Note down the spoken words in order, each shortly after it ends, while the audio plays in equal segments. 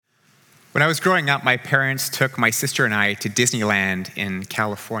When I was growing up, my parents took my sister and I to Disneyland in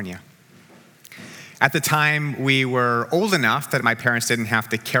California. At the time, we were old enough that my parents didn't have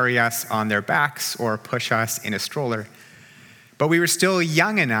to carry us on their backs or push us in a stroller. But we were still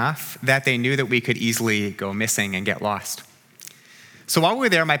young enough that they knew that we could easily go missing and get lost. So while we were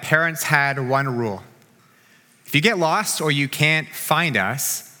there, my parents had one rule. If you get lost or you can't find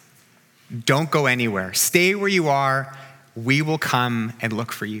us, don't go anywhere. Stay where you are. We will come and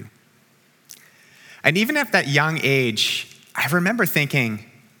look for you. And even at that young age, I remember thinking,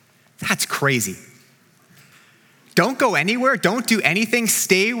 that's crazy. Don't go anywhere. Don't do anything.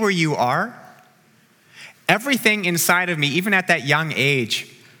 Stay where you are. Everything inside of me, even at that young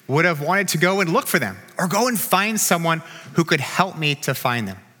age, would have wanted to go and look for them or go and find someone who could help me to find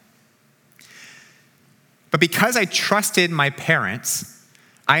them. But because I trusted my parents,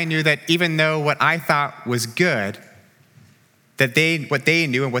 I knew that even though what I thought was good, that what they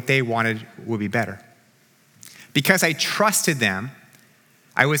knew and what they wanted would be better. Because I trusted them,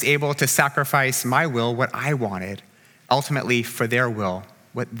 I was able to sacrifice my will, what I wanted, ultimately for their will,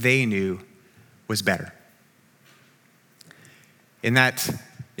 what they knew was better. In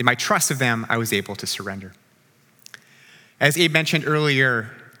my trust of them, I was able to surrender. As Abe mentioned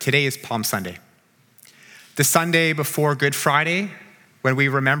earlier, today is Palm Sunday. The Sunday before Good Friday, when we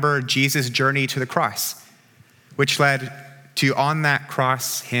remember Jesus' journey to the cross, which led to, on that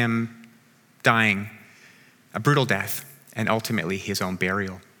cross, him dying a brutal death and ultimately his own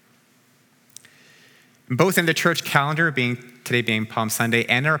burial. Both in the church calendar, today being Palm Sunday,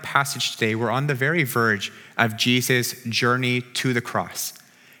 and our passage today, we're on the very verge of Jesus' journey to the cross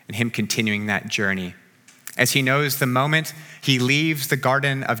and him continuing that journey, as he knows the moment he leaves the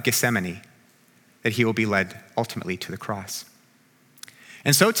Garden of Gethsemane, that he will be led ultimately to the cross.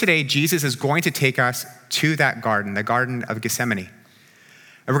 And so today, Jesus is going to take us to that garden, the Garden of Gethsemane.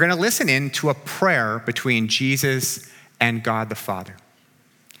 And we're going to listen in to a prayer between Jesus and God the Father.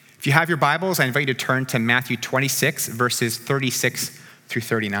 If you have your Bibles, I invite you to turn to Matthew 26, verses 36 through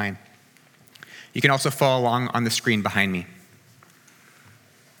 39. You can also follow along on the screen behind me.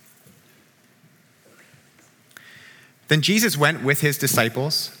 Then Jesus went with his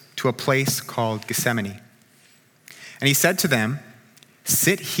disciples to a place called Gethsemane. And he said to them,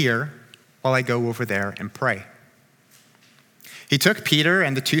 "Sit here while I go over there and pray." He took Peter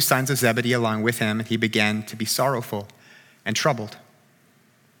and the two sons of Zebedee along with him, and he began to be sorrowful and troubled.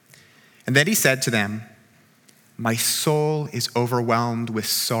 And then he said to them, "My soul is overwhelmed with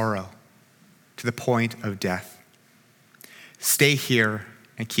sorrow to the point of death. Stay here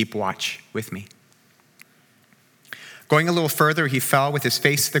and keep watch with me." Going a little further, he fell with his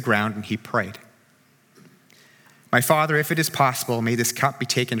face to the ground and he prayed, "My Father, if it is possible, may this cup be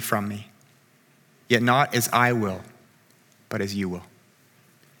taken from me, yet not as I will, but as you will."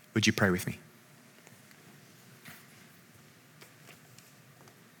 Would you pray with me?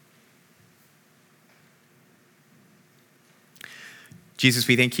 Jesus,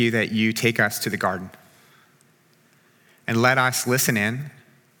 we thank you that you take us to the garden and let us listen in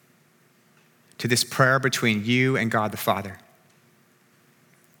to this prayer between you and God the Father.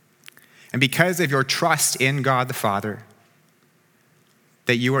 And because of your trust in God the Father,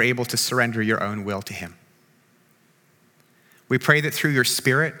 that you are able to surrender your own will to him. We pray that through your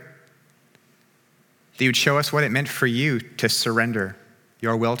Spirit, that you would show us what it meant for you to surrender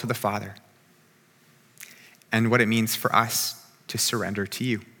your will to the Father and what it means for us to surrender to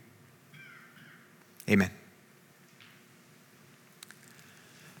you. Amen.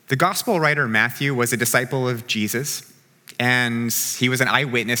 The gospel writer Matthew was a disciple of Jesus, and he was an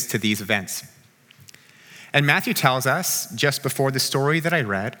eyewitness to these events. And Matthew tells us, just before the story that I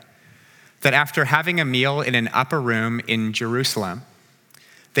read, that after having a meal in an upper room in Jerusalem,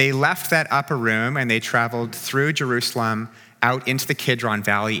 they left that upper room and they traveled through Jerusalem out into the Kidron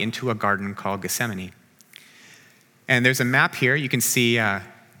Valley into a garden called Gethsemane. And there's a map here. You can see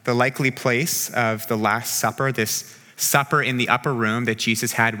the likely place of the Last Supper, this supper in the upper room that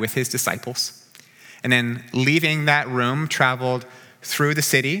Jesus had with his disciples. And then leaving that room, traveled through the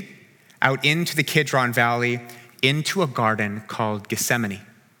city, out into the Kidron Valley, into a garden called Gethsemane.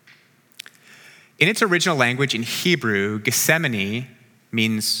 In its original language, in Hebrew, Gethsemane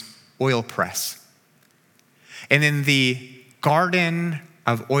means oil press. And in the garden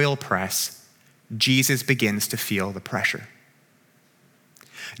of oil press, Jesus begins to feel the pressure.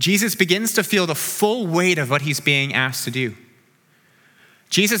 Jesus begins to feel the full weight of what he's being asked to do.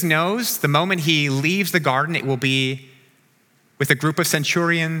 Jesus knows the moment he leaves the garden, it will be with a group of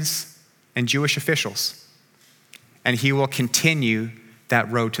centurions and Jewish officials, and he will continue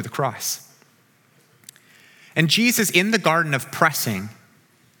that road to the cross. And Jesus, in the garden of pressing,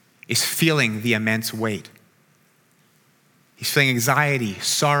 is feeling the immense weight. He's feeling anxiety,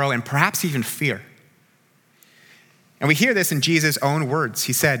 sorrow, and perhaps even fear. And we hear this in Jesus' own words.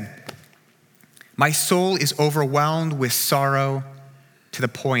 He said, "My soul is overwhelmed with sorrow to the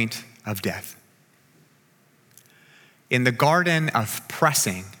point of death." In the garden of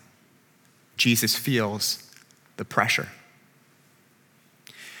pressing, Jesus feels the pressure.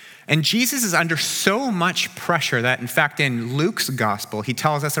 And Jesus is under so much pressure that, in fact, in Luke's gospel, he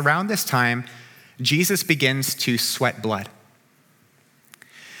tells us around this time, Jesus begins to sweat blood.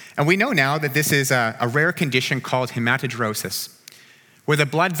 And we know now that this is a rare condition called hematidrosis, where the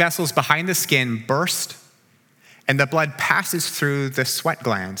blood vessels behind the skin burst and the blood passes through the sweat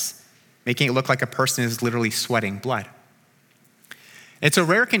glands, making it look like a person is literally sweating blood. It's a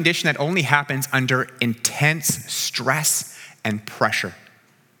rare condition that only happens under intense stress and pressure.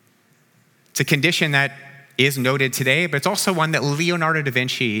 It's a condition that is noted today, but it's also one that Leonardo da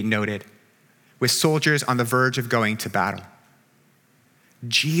Vinci noted with soldiers on the verge of going to battle.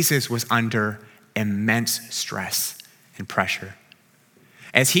 Jesus was under immense stress and pressure,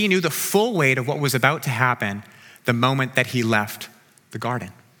 as he knew the full weight of what was about to happen the moment that he left the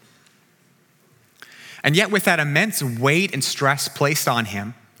garden. And yet, with that immense weight and stress placed on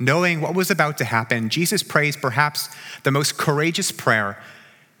him, knowing what was about to happen, Jesus prays perhaps the most courageous prayer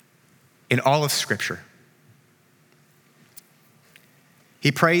in all of Scripture.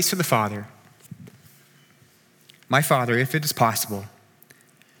 He prays to the Father, "My Father, if it is possible,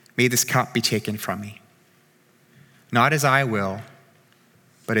 may this cup be taken from me. Not as I will,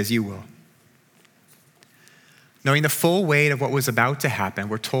 but as you will." Knowing the full weight of what was about to happen,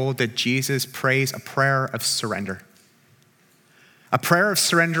 we're told that Jesus prays a prayer of surrender. A prayer of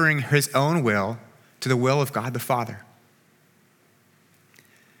surrendering his own will to the will of God the Father.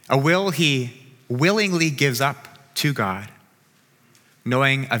 A will he willingly gives up to God,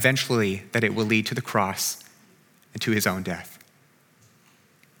 knowing eventually that it will lead to the cross and to his own death.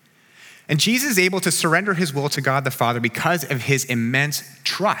 And Jesus is able to surrender his will to God the Father because of his immense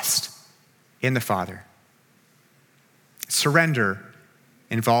trust in the Father. Surrender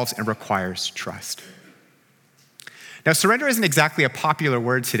involves and requires trust. Now, surrender isn't exactly a popular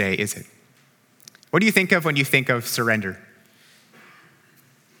word today, is it? What do you think of when you think of surrender?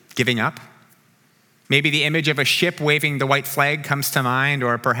 Giving up? Maybe the image of a ship waving the white flag comes to mind,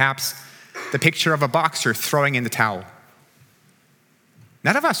 or perhaps the picture of a boxer throwing in the towel.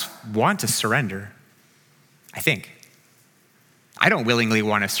 None of us want to surrender, I think. I don't willingly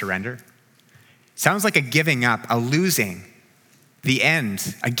want to surrender. Sounds like a giving up, a losing, the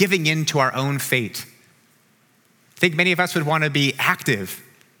end, a giving in to our own fate. I think many of us would want to be active,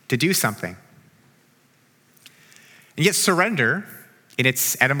 to do something. And yet surrender, in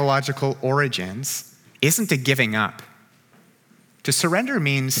its etymological origins, isn't a giving up. To surrender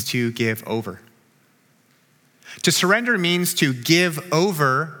means to give over. To surrender means to give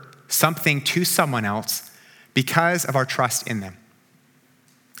over something to someone else because of our trust in them.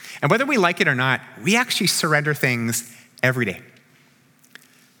 And whether we like it or not, we actually surrender things every day.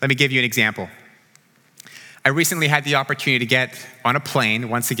 Let me give you an example. I recently had the opportunity to get on a plane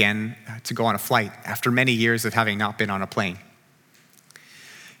once again to go on a flight after many years of having not been on a plane.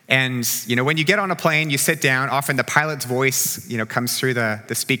 And, when you get on a plane, you sit down, often the pilot's voice, comes through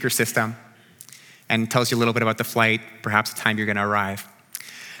the speaker system and tells you a little bit about the flight, perhaps the time you're going to arrive.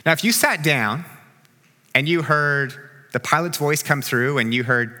 Now, if you sat down and you heard the pilot's voice come through and you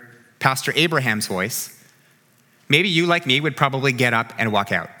heard Pastor Abraham's voice, maybe you, like me, would probably get up and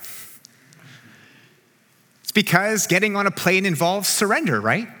walk out. It's because getting on a plane involves surrender,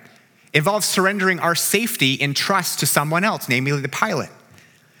 right? It involves surrendering our safety in trust to someone else, namely the pilot.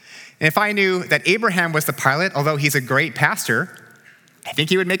 And if I knew that Abraham was the pilot, although he's a great pastor, I think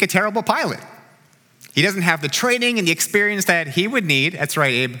he would make a terrible pilot. He doesn't have the training and the experience that he would need. That's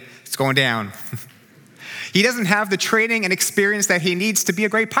right, Abe, it's going down. He doesn't have the training and experience that he needs to be a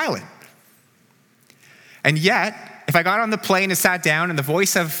great pilot. And yet, if I got on the plane and sat down and the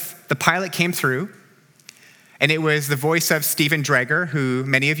voice of the pilot came through, and it was the voice of Stephen Drager, who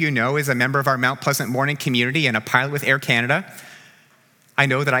many of you know is a member of our Mount Pleasant Morning community and a pilot with Air Canada, I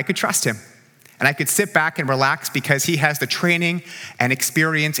know that I could trust him. And I could sit back and relax because he has the training and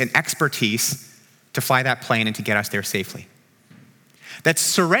experience and expertise to fly that plane and to get us there safely. That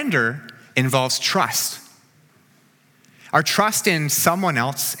surrender involves trust. Our trust in someone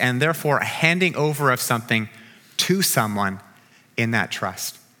else, and therefore a handing over of something to someone in that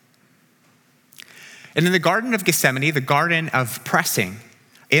trust. And in the Garden of Gethsemane, the garden of pressing,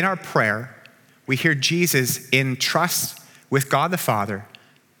 in our prayer, we hear Jesus in trust with God the Father,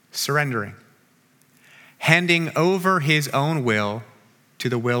 surrendering, handing over his own will to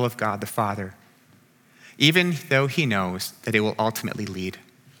the will of God the Father, even though he knows that it will ultimately lead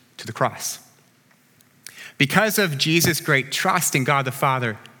to the cross. Because of Jesus' great trust in God the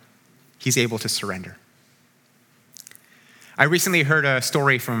Father, he's able to surrender. I recently heard a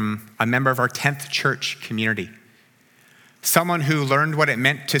story from a member of our 10th church community, someone who learned what it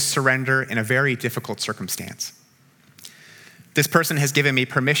meant to surrender in a very difficult circumstance. This person has given me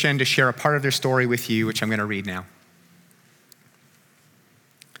permission to share a part of their story with you, which I'm going to read now.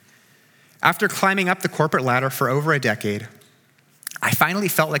 After climbing up the corporate ladder for over a decade, I finally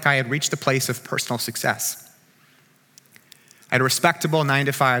felt like I had reached a place of personal success. I had a respectable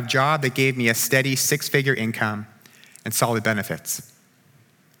 9-to-5 job that gave me a steady 6-figure income and solid benefits.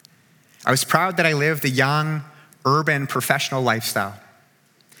 I was proud that I lived a young, urban, professional lifestyle,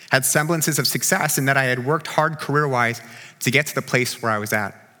 had semblances of success, and that I had worked hard career-wise to get to the place where I was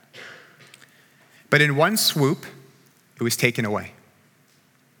at. But in one swoop, it was taken away.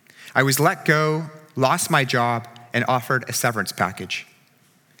 I was let go, lost my job, and offered a severance package.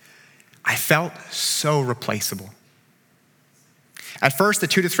 I felt so replaceable. At first, the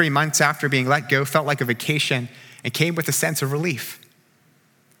 2 to 3 months after being let go felt like a vacation and came with a sense of relief.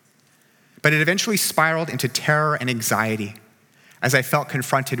 But it eventually spiraled into terror and anxiety as I felt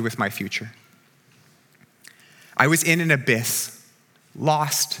confronted with my future. I was in an abyss,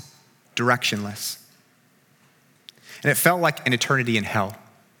 lost, directionless. And it felt like an eternity in hell.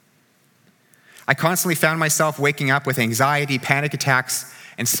 I constantly found myself waking up with anxiety, panic attacks,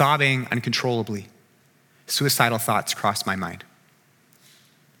 and sobbing uncontrollably. Suicidal thoughts crossed my mind.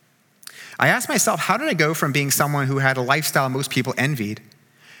 I asked myself, how did I go from being someone who had a lifestyle most people envied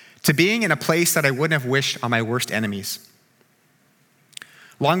to being in a place that I wouldn't have wished on my worst enemies?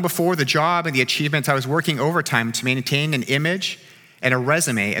 Long before the job and the achievements, I was working overtime to maintain an image and a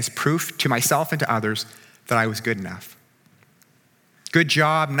resume as proof to myself and to others that I was good enough. Good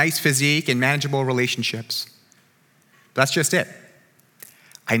job, nice physique, and manageable relationships. But that's just it.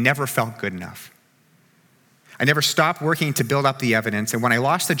 I never felt good enough. I never stopped working to build up the evidence, and when I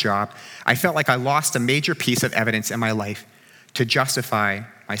lost the job, I felt like I lost a major piece of evidence in my life to justify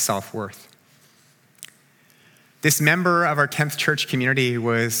my self-worth. This member of our 10th church community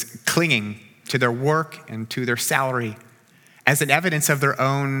was clinging to their work and to their salary as an evidence of their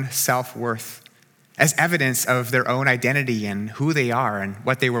own self-worth, as evidence of their own identity and who they are and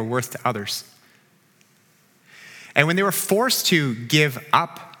what they were worth to others. And when they were forced to give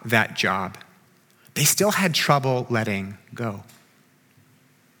up that job, they still had trouble letting go.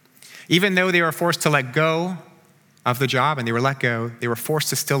 Even though they were forced to let go of the job and they were let go, they were forced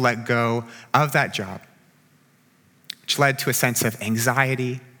to still let go of that job, which led to a sense of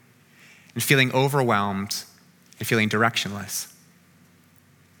anxiety and feeling overwhelmed and feeling directionless.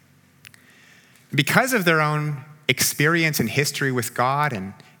 Because of their own experience and history with God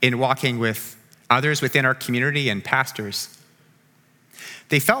and in walking with others within our community and pastors,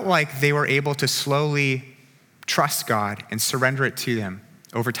 they felt like they were able to slowly trust God and surrender it to them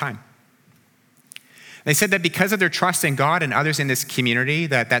over time. They said that because of their trust in God and others in this community,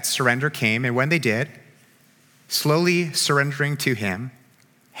 that surrender came, and when they did, slowly surrendering to him,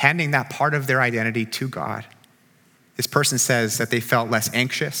 handing that part of their identity to God, this person says that they felt less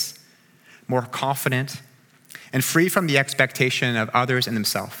anxious, more confident, and free from the expectation of others and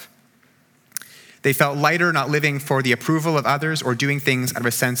themselves. They felt lighter, not living for the approval of others or doing things out of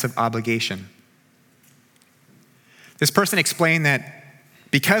a sense of obligation. This person explained that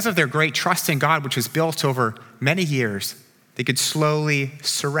because of their great trust in God, which was built over many years, they could slowly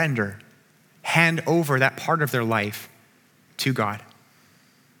surrender, hand over that part of their life to God,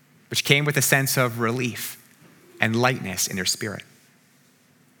 which came with a sense of relief and lightness in their spirit.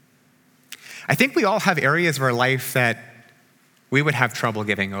 I think we all have areas of our life that we would have trouble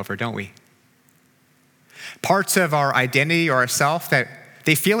giving over, don't we? Parts of our identity or ourself that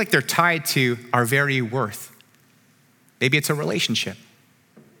they feel like they're tied to our very worth. Maybe it's a relationship.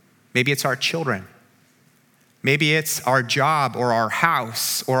 Maybe it's our children. Maybe it's our job or our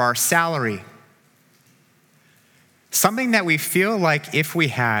house or our salary. Something that we feel like if we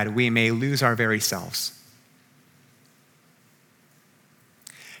had, we may lose our very selves.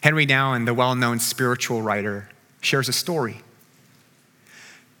 Henry Nouwen, the well-known spiritual writer, shares a story.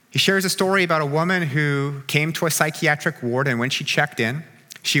 He shares a story about a woman who came to a psychiatric ward, and when she checked in,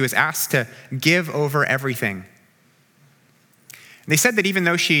 she was asked to give over everything. And they said that even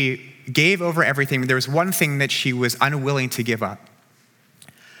though she gave over everything, there was one thing that she was unwilling to give up.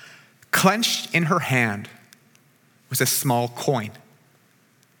 Clenched in her hand was a small coin.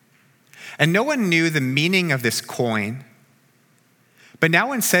 And no one knew the meaning of this coin, but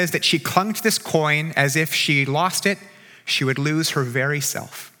Nouwen says that she clung to this coin as if she lost it, she would lose her very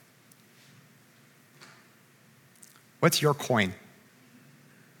self. What's your coin?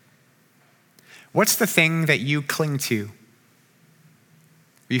 What's the thing that you cling to?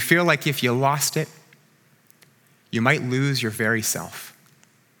 You feel like if you lost it, you might lose your very self.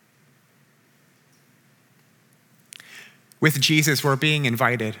 With Jesus, we're being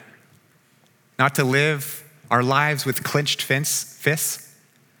invited not to live our lives with clenched fists,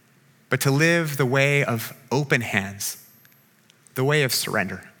 but to live the way of open hands, the way of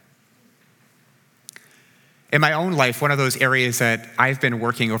surrender. In my own life, one of those areas that I've been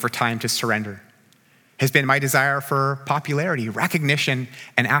working over time to surrender has been my desire for popularity, recognition,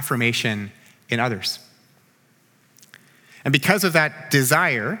 and affirmation in others. And because of that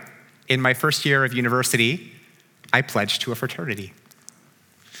desire, in my first year of university, I pledged to a fraternity.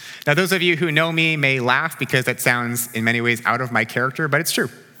 Now, those of you who know me may laugh because that sounds in many ways out of my character, but it's true.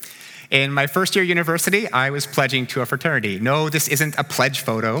 In my first year of university, I was pledging to a fraternity. No, this isn't a pledge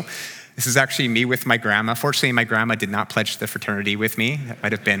photo. This is actually me with my grandma. Fortunately, my grandma did not pledge to the fraternity with me. That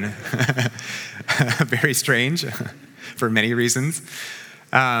might have been very strange for many reasons.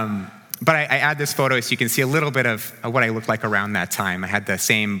 But I add this photo so you can see a little bit of what I looked like around that time. I had the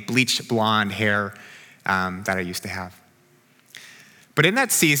same bleached blonde hair that I used to have. But in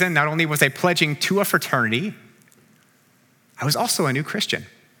that season, not only was I pledging to a fraternity, I was also a new Christian.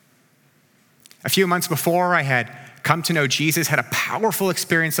 A few months before, I had come to know Jesus, had a powerful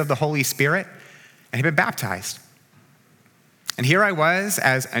experience of the Holy Spirit, and had been baptized. And here I was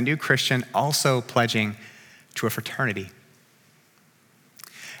as a new Christian, also pledging to a fraternity.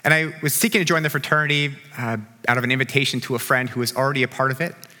 And I was seeking to join the fraternity out of an invitation to a friend who was already a part of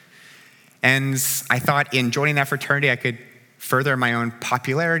it. And I thought in joining that fraternity, I could further my own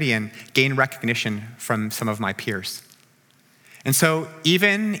popularity and gain recognition from some of my peers. And so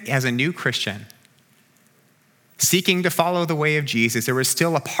even as a new Christian, seeking to follow the way of Jesus, there was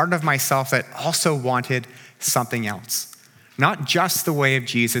still a part of myself that also wanted something else. Not just the way of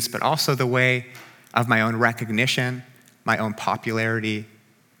Jesus, but also the way of my own recognition, my own popularity,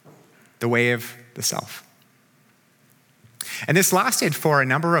 the way of the self. And this lasted for a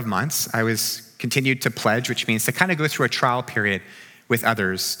number of months. I was continued to pledge, which means to kind of go through a trial period with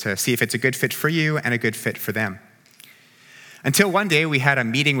others to see if it's a good fit for you and a good fit for them. Until one day we had a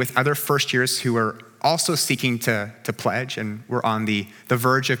meeting with other first years who were also seeking to pledge and were on the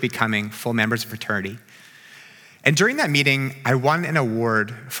verge of becoming full members of fraternity. And during that meeting, I won an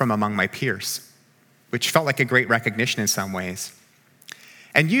award from among my peers, which felt like a great recognition in some ways.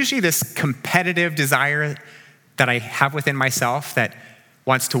 And usually this competitive desire that I have within myself that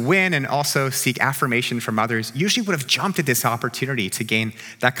wants to win and also seek affirmation from others usually would have jumped at this opportunity to gain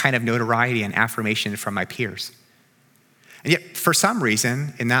that kind of notoriety and affirmation from my peers. And yet, for some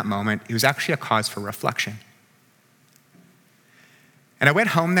reason, in that moment, it was actually a cause for reflection. And I went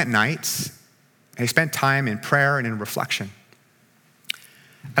home that night, and I spent time in prayer and in reflection.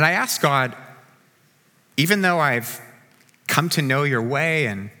 And I asked God, even though I've come to know your way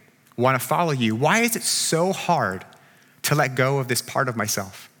and want to follow you, why is it so hard to let go of this part of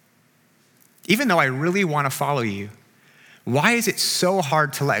myself? Even though I really want to follow you, why is it so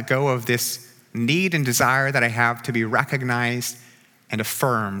hard to let go of this need and desire that I have to be recognized and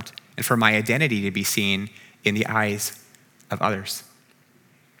affirmed and for my identity to be seen in the eyes of others?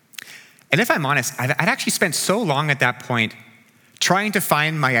 And if I'm honest, I'd actually spent so long at that point trying to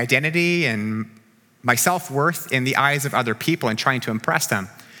find my identity and my self-worth in the eyes of other people and trying to impress them,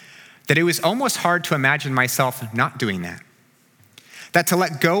 that it was almost hard to imagine myself not doing that. That to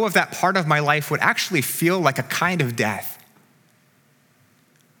let go of that part of my life would actually feel like a kind of death.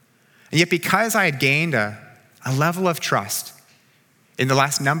 And yet because I had gained a level of trust in the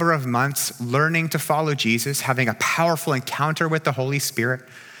last number of months, learning to follow Jesus, having a powerful encounter with the Holy Spirit,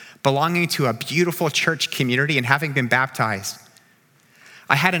 belonging to a beautiful church community and having been baptized,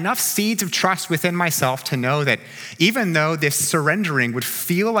 I had enough seeds of trust within myself to know that even though this surrendering would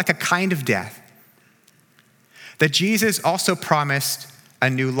feel like a kind of death, that Jesus also promised a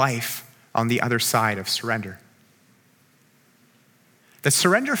new life on the other side of surrender. That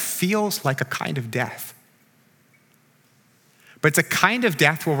surrender feels like a kind of death, but it's a kind of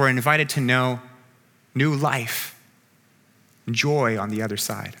death where we're invited to know new life, joy on the other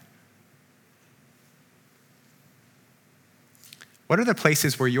side. What are the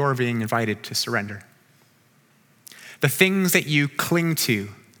places where you're being invited to surrender? The things that you cling to,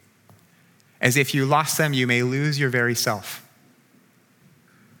 as if you lost them, you may lose your very self.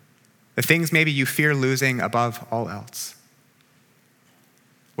 The things maybe you fear losing above all else.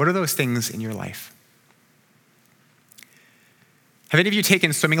 What are those things in your life? Have any of you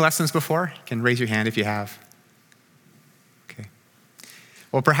taken swimming lessons before? You can raise your hand if you have.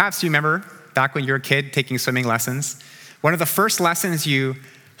 Well, perhaps you remember back when you were a kid taking swimming lessons, one of the first lessons you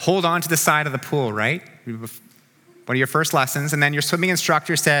hold on to the side of the pool, right? One of your first lessons, and then your swimming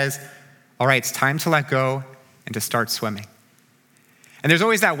instructor says, all right, it's time to let go and to start swimming. And there's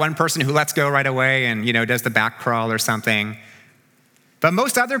always that one person who lets go right away and, does the back crawl or something. But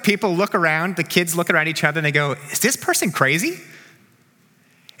most other people look around, the kids look around each other and they go, is this person crazy?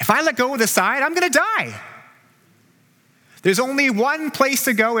 If I let go of the side, I'm gonna die. There's only one place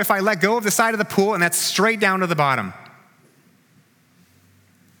to go if I let go of the side of the pool, and that's straight down to the bottom.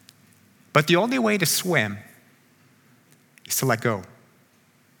 But the only way to swim is to let go.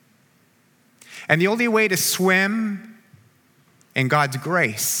 And the only way to swim in God's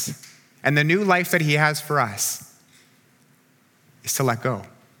grace and the new life that he has for us is to let go,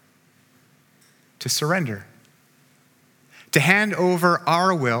 to surrender, to hand over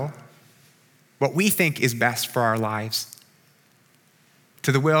our will, what we think is best for our lives,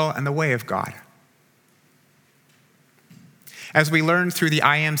 to the will and the way of God. As we learned through the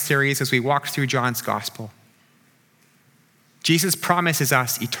I Am series, as we walked through John's gospel, Jesus promises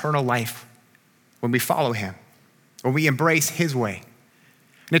us eternal life when we follow him, when we embrace his way.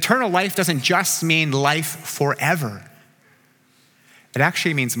 And eternal life doesn't just mean life forever. It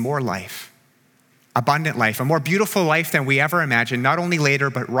actually means more life, abundant life, a more beautiful life than we ever imagined, not only later,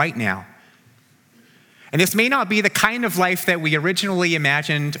 but right now. And this may not be the kind of life that we originally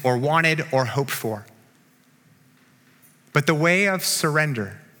imagined or wanted or hoped for. But the way of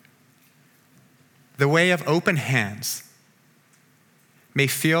surrender, the way of open hands, may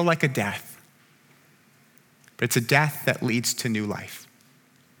feel like a death, but it's a death that leads to new life.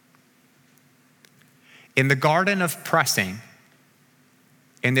 In the garden of pressing,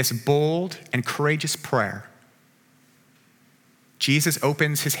 in this bold and courageous prayer, Jesus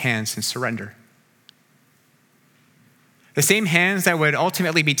opens his hands in surrender. The same hands that would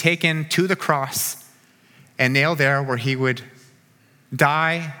ultimately be taken to the cross and nailed there where he would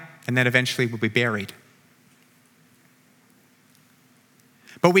die and then eventually would be buried.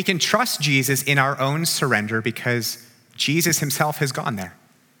 But we can trust Jesus in our own surrender because Jesus himself has gone there.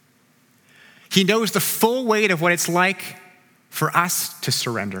 He knows the full weight of what it's like for us to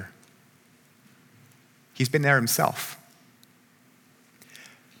surrender. He's been there himself.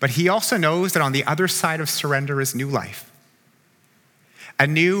 But he also knows that on the other side of surrender is new life. A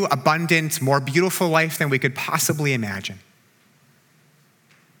new, abundant, more beautiful life than we could possibly imagine.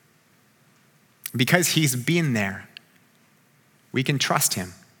 Because he's been there, we can trust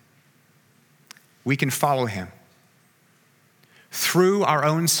him. We can follow him through our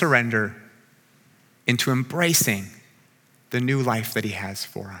own surrender into embracing the new life that he has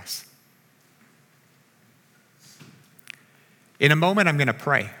for us. In a moment, I'm going to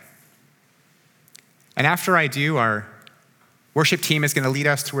pray. And after I do, our worship team is going to lead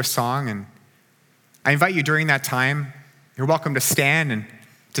us through a song. And I invite you during that time, you're welcome to stand and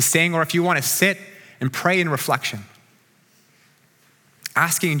to sing, or if you want to sit and pray in reflection.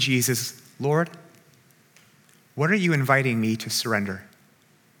 Asking Jesus, Lord, what are you inviting me to surrender?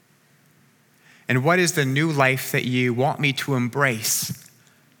 And what is the new life that you want me to embrace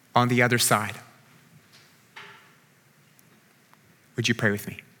on the other side? Would you pray with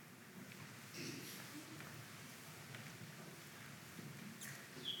me?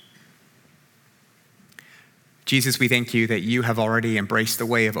 Jesus, we thank you that you have already embraced the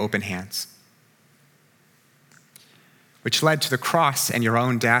way of open hands, which led to the cross and your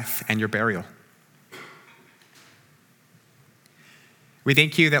own death and your burial. We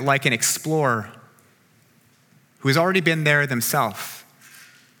thank you that like an explorer who has already been there themselves,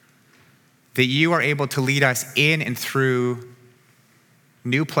 that you are able to lead us in and through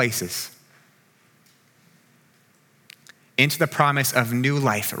new places, into the promise of new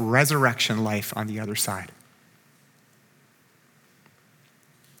life, resurrection life on the other side.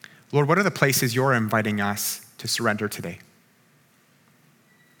 Lord, what are the places you're inviting us to surrender today?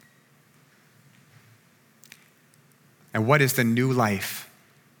 And what is the new life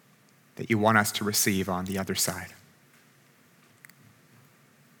that you want us to receive on the other side?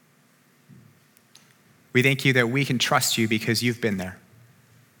 We thank you that we can trust you because you've been there,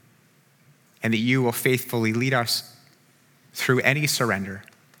 and that you will faithfully lead us through any surrender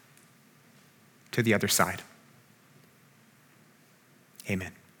to the other side.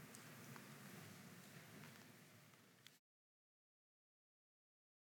 Amen.